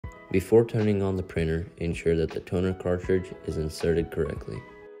Before turning on the printer, ensure that the toner cartridge is inserted correctly.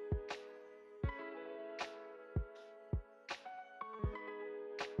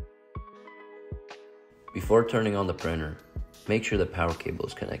 Before turning on the printer, make sure the power cable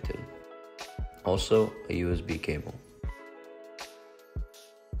is connected. Also, a USB cable.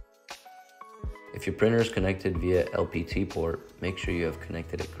 If your printer is connected via LPT port, make sure you have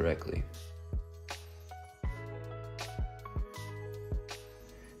connected it correctly.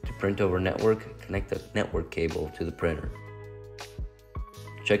 To print over network, connect the network cable to the printer.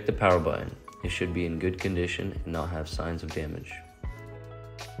 Check the power button. It should be in good condition and not have signs of damage.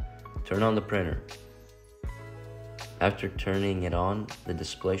 Turn on the printer. After turning it on, the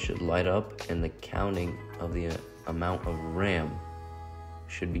display should light up and the counting of the amount of RAM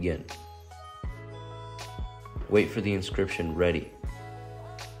should begin. Wait for the inscription "Ready."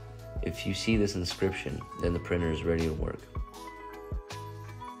 If you see this inscription, then the printer is ready to work.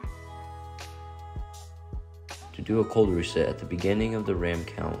 To do a cold reset at the beginning of the RAM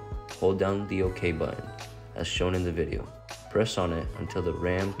count, hold down the OK button, as shown in the video. Press on it until the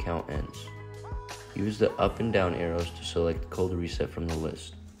RAM count ends. Use the up and down arrows to select cold reset from the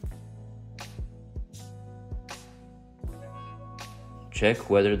list. Check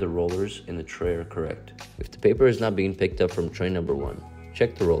whether the rollers in the tray are correct. If the paper is not being picked up from tray number 1,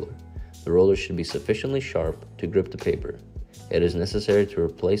 check the roller. The roller should be sufficiently sharp to grip the paper. It is necessary to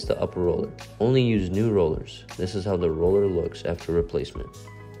replace the upper roller. Only use new rollers. This is how the roller looks after replacement.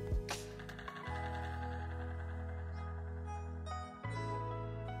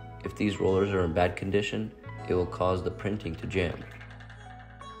 If these rollers are in bad condition, it will cause the printing to jam.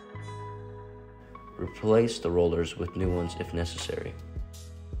 Replace the rollers with new ones if necessary.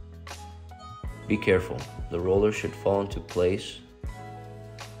 Be careful, the roller should fall into place.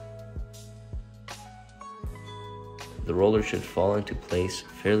 The roller should fall into place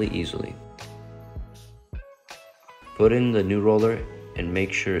fairly easily. Put in the new roller and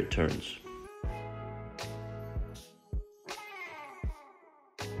make sure it turns.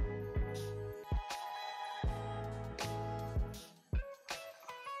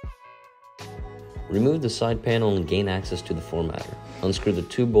 Remove the side panel and gain access to the formatter. Unscrew the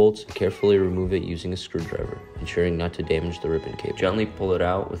 2 bolts and carefully remove it using a screwdriver, ensuring not to damage the ribbon cable. Gently pull it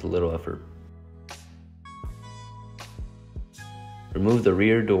out with a little effort. Remove the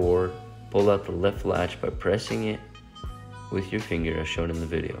rear door, pull out the left latch by pressing it with your finger as shown in the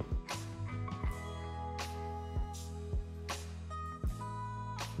video.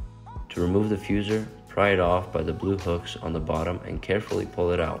 To remove the fuser, pry it off by the blue hooks on the bottom and carefully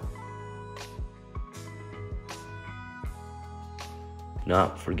pull it out. Do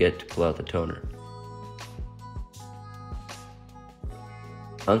not forget to pull out the toner.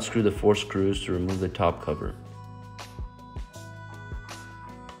 Unscrew the 4 screws to remove the top cover.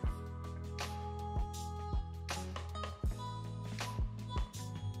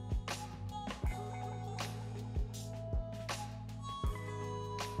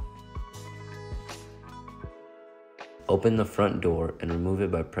 Open the front door and remove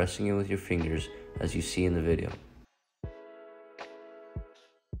it by pressing it with your fingers as you see in the video.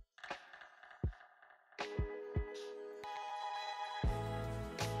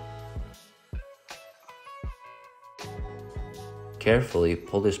 Carefully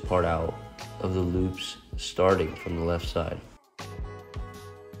pull this part out of the loops starting from the left side.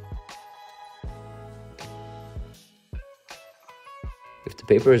 If the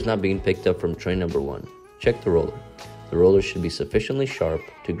paper is not being picked up from tray number 1, check the roller. The roller should be sufficiently sharp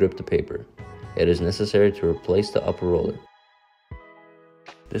to grip the paper. It is necessary to replace the upper roller.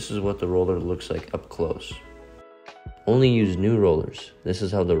 This is what the roller looks like up close. Only use new rollers. This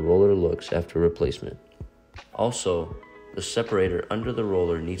is how the roller looks after replacement. Also, the separator under the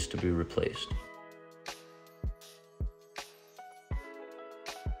roller needs to be replaced.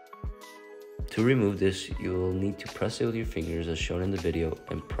 To remove this, you will need to press it with your fingers as shown in the video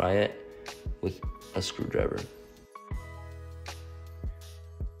and pry it with a screwdriver.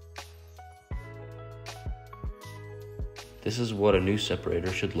 This is what a new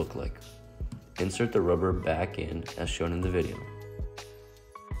separator should look like. Insert the rubber back in as shown in the video.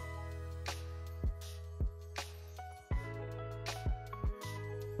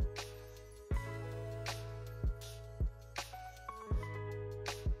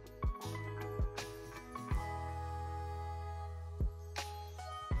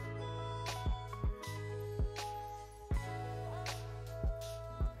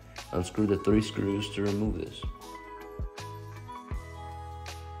 Unscrew the 3 screws to remove this.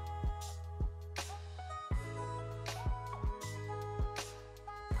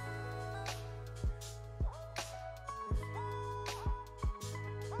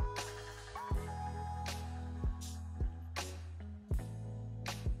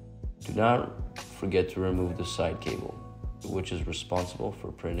 Do not forget to remove the side cable, which is responsible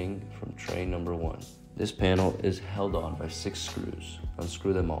for printing from tray number 1. This panel is held on by 6 screws.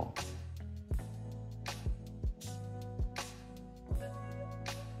 Unscrew them all.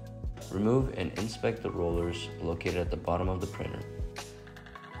 Remove and inspect the rollers located at the bottom of the printer.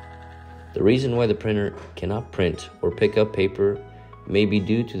 The reason why the printer cannot print or pick up paper may be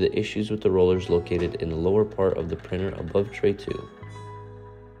due to the issues with the rollers located in the lower part of the printer above tray 2.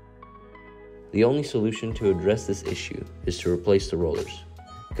 The only solution to address this issue is to replace the rollers.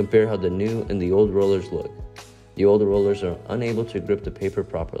 Compare how the new and the old rollers look. The old rollers are unable to grip the paper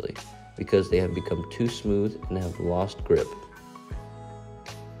properly because they have become too smooth and have lost grip.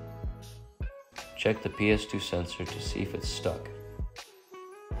 Check the PS2 sensor to see if it's stuck.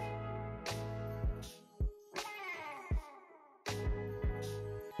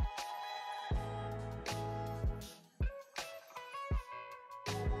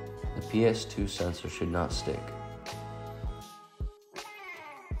 The PS2 sensor should not stick.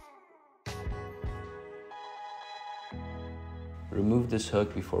 Remove this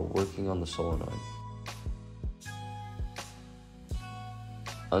hook before working on the solenoid.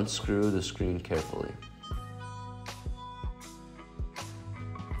 Unscrew the screen carefully.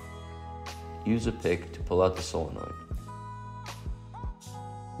 Use a pick to pull out the solenoid.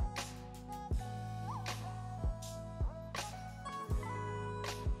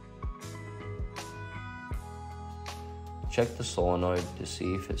 Check the solenoid to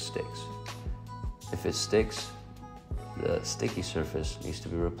see if it sticks. If it sticks, the sticky surface needs to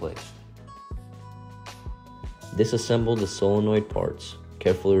be replaced. Disassemble the solenoid parts.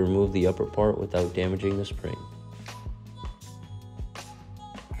 Carefully remove the upper part without damaging the spring.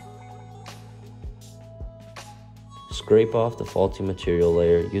 Scrape off the faulty material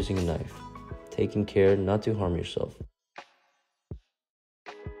layer using a knife, taking care not to harm yourself.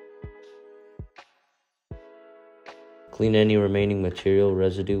 Clean any remaining material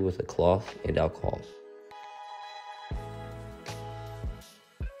residue with a cloth and alcohol.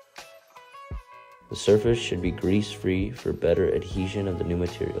 The surface should be grease-free for better adhesion of the new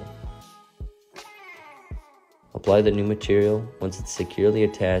material. Apply the new material. Once it's securely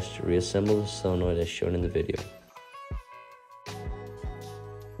attached, reassemble the solenoid as shown in the video.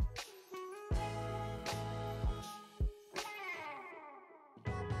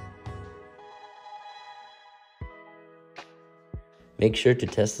 Make sure to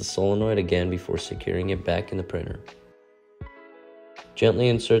test the solenoid again before securing it back in the printer. Gently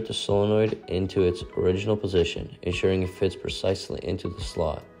insert the solenoid into its original position, ensuring it fits precisely into the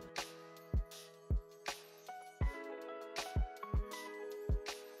slot.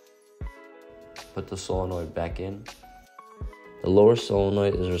 Put the solenoid back in. The lower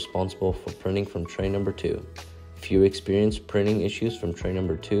solenoid is responsible for printing from tray number 2. If you experience printing issues from tray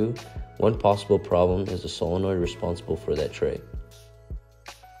number 2, one possible problem is the solenoid responsible for that tray.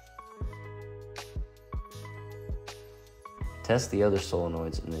 Test the other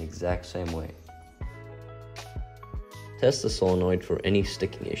solenoids in the exact same way. Test the solenoid for any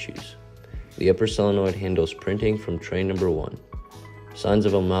sticking issues. The upper solenoid handles printing from tray number 1. Signs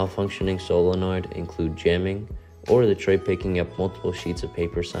of a malfunctioning solenoid include jamming or the tray picking up multiple sheets of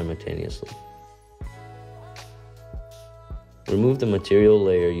paper simultaneously. Remove the material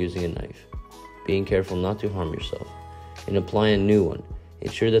layer using a knife, being careful not to harm yourself, and apply a new one.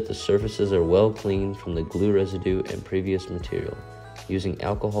 Ensure that the surfaces are well cleaned from the glue residue and previous material, using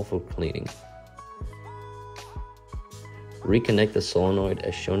alcohol for cleaning. Reconnect the solenoid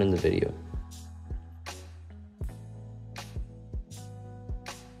as shown in the video.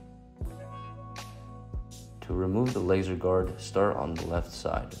 To remove the laser guard, start on the left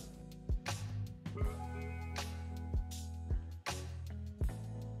side.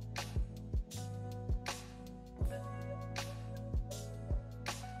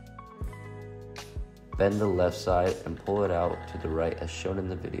 Bend the left side and pull it out to the right as shown in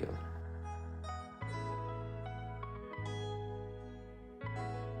the video.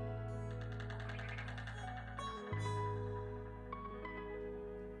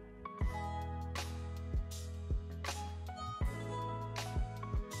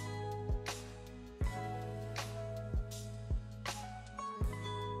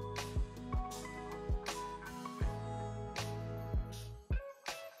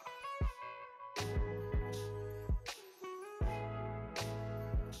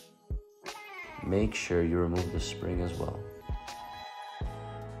 Make sure you remove the spring as well.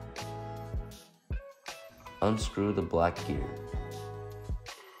 Unscrew the black gear.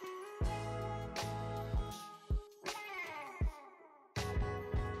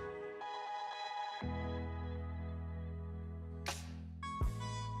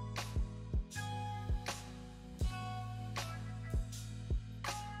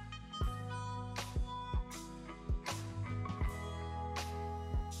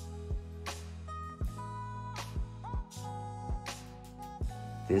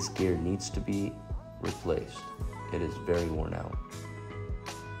 This gear needs to be replaced. It is very worn out.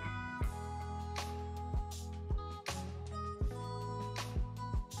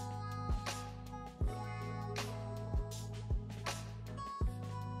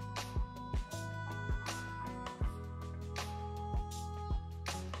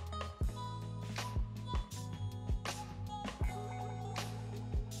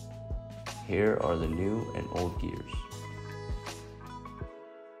 Here are the new and old gears.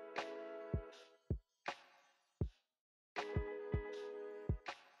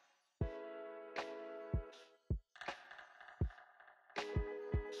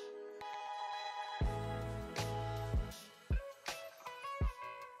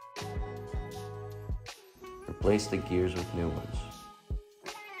 Replace the gears with new ones.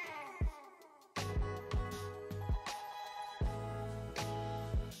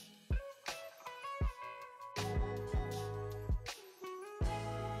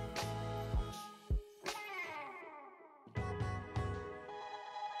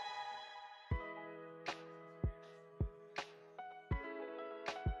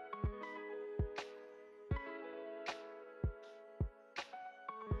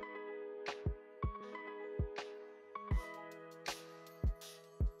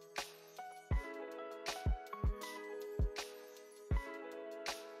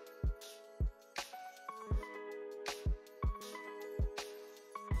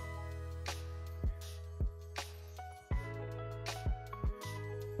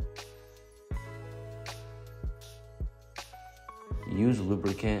 Use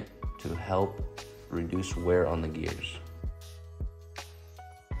lubricant to help reduce wear on the gears.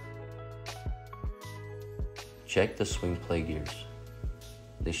 Check the swing play gears.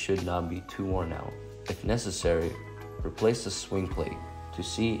 They should not be too worn out. If necessary, replace the swing plate. To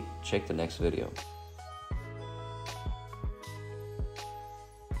see, check the next video.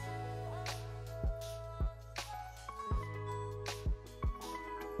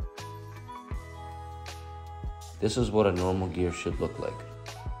 This is what a normal gear should look like.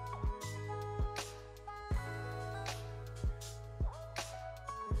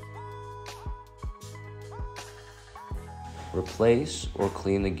 Replace or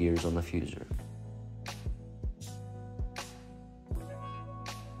clean the gears on the fuser.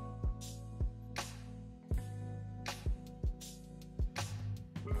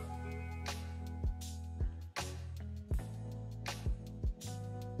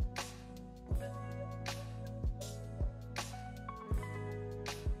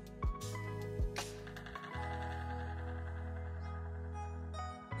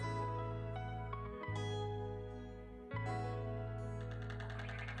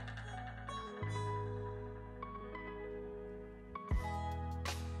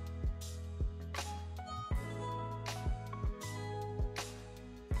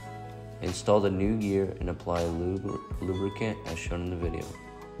 Install the new gear and apply lubricant as shown in the video.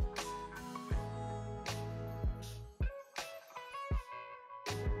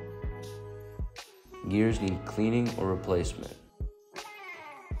 Gears need cleaning or replacement.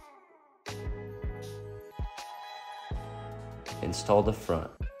 Install the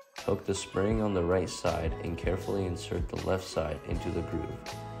front. Hook the spring on the right side and carefully insert the left side into the groove.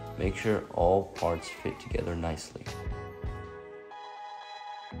 Make sure all parts fit together nicely.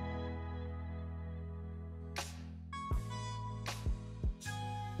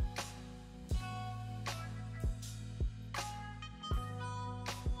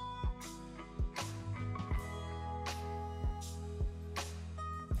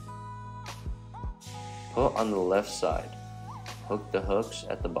 Put on the left side. Hook the hooks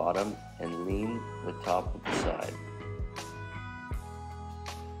at the bottom and lean the top of the side.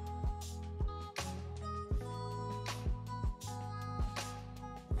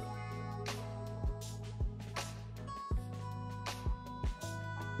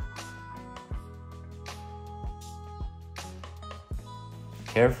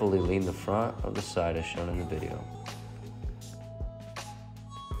 Carefully lean the front of the side as shown in the video.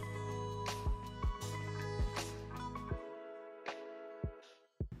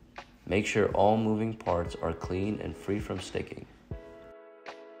 Make sure all moving parts are clean and free from sticking.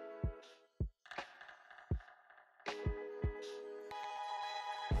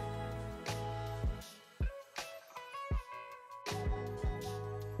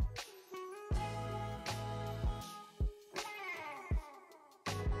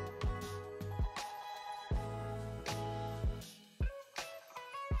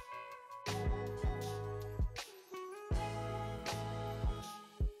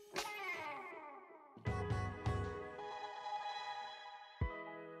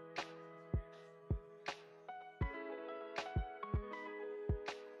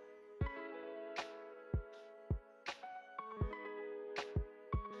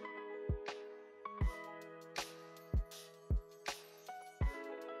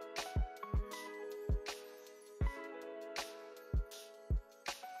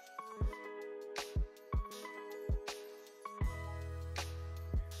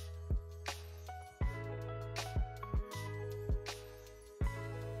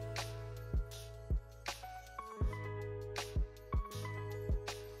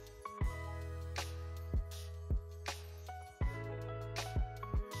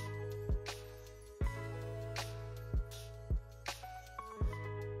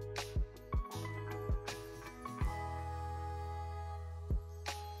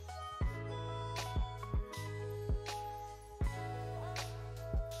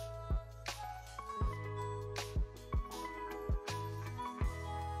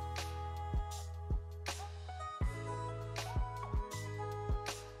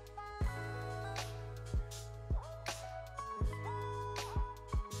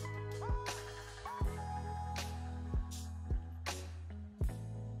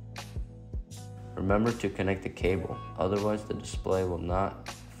 Remember to connect the cable, otherwise the display will not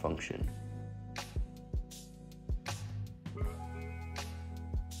function.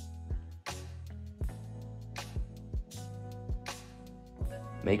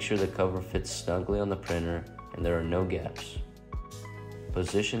 Make sure the cover fits snugly on the printer and there are no gaps.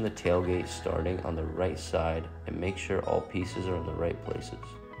 Position the tailgate starting on the right side and make sure all pieces are in the right places.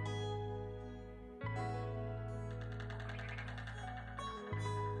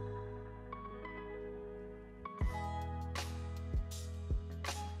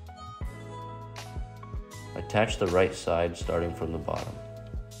 Attach the right side starting from the bottom.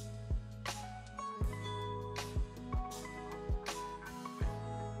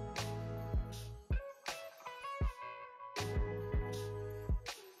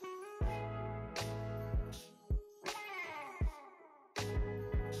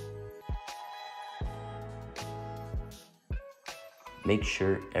 Make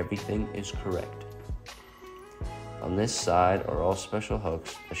sure everything is correct. On this side are all special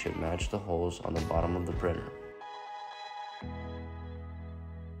hooks that should match the holes on the bottom of the printer.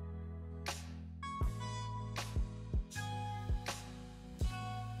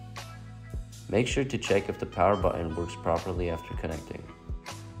 Make sure to check if the power button works properly after connecting.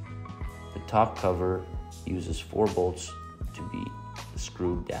 The top cover uses 4 bolts to be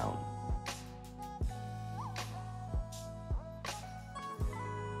screwed down.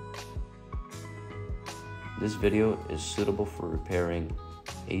 This video is suitable for repairing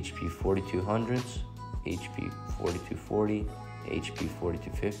HP 4200s, HP 4240, HP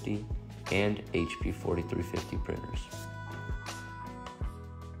 4250, and HP 4350 printers.